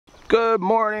Good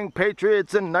morning,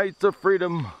 patriots and knights of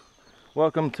freedom.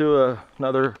 Welcome to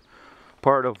another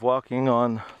part of walking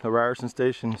on the Ryerson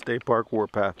Station State Park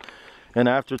Warpath. And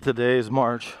after today's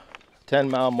march,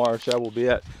 10-mile march, I will be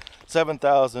at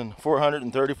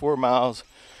 7,434 miles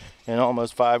and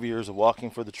almost 5 years of walking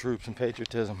for the troops and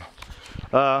patriotism.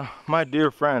 My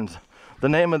dear friends, the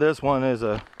name of this one is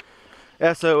a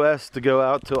SOS to go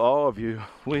out to all of you.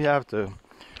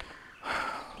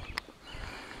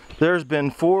 There's been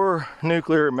 4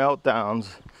 nuclear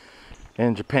meltdowns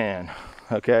in Japan,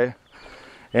 okay?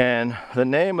 And the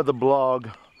name of the blog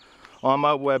on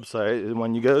my website is,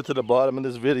 when you go to the bottom of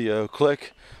this video,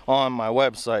 click on my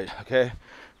website, okay?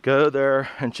 Go there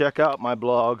and check out my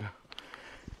blog.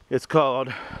 It's called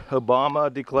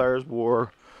Obama Declares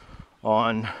War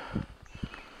on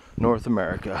North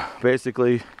America.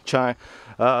 Basically, China.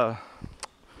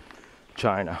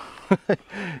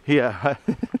 Yeah,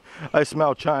 I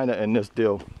smell China in this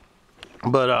deal.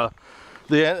 But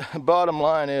the bottom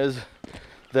line is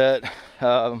that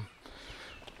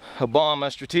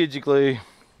Obama strategically,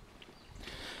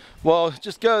 well,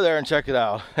 just go there and check it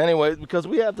out. Anyway, because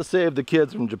we have to save the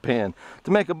kids from Japan.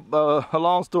 To make a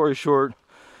long story short,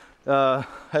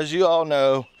 as you all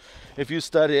know, if you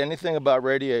study anything about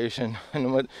radiation,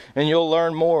 and you'll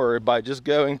learn more by just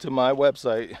going to my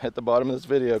website at the bottom of this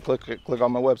video, click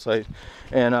on my website,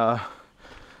 and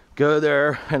go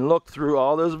there and look through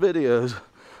all those videos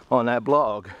on that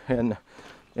blog. And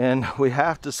we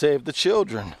have to save the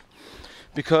children,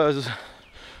 because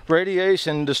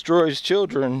radiation destroys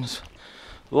children's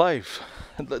lives.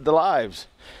 It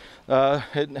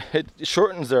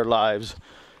shortens their lives.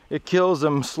 It kills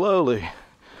them slowly.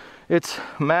 It's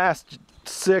mass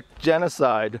sick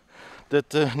genocide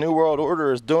that the New World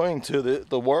Order is doing to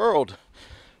the world.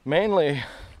 Mainly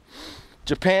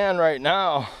Japan right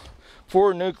now,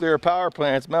 4 nuclear power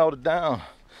plants melted down.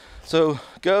 So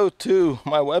go to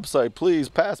my website, please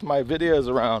pass my videos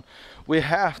around. We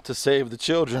have to save the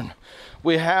children.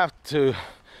 We have to.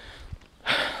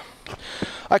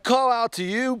 I call out to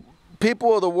you,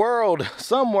 people of the world.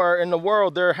 Somewhere in the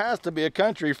world there has to be a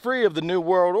country free of the New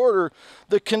World Order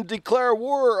that can declare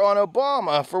war on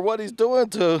Obama for what he's doing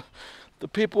to the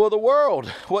people of the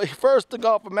world. Well, first the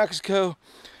Gulf of Mexico,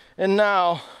 and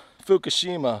now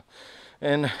Fukushima,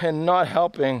 and not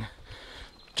helping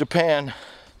Japan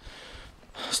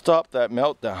stop that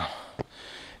meltdown.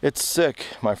 It's sick,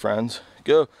 my friends.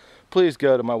 Please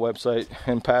go to my website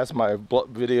and pass my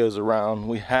videos around.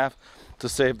 We have to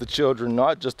save the children,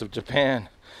 not just of Japan,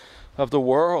 of the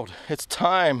world. It's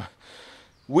time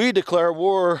we declare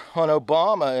war on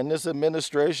Obama and this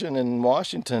administration in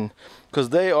Washington, because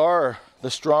they are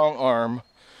the strong arm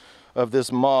of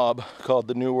this mob called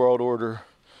the New World Order.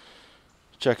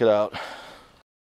 Check it out.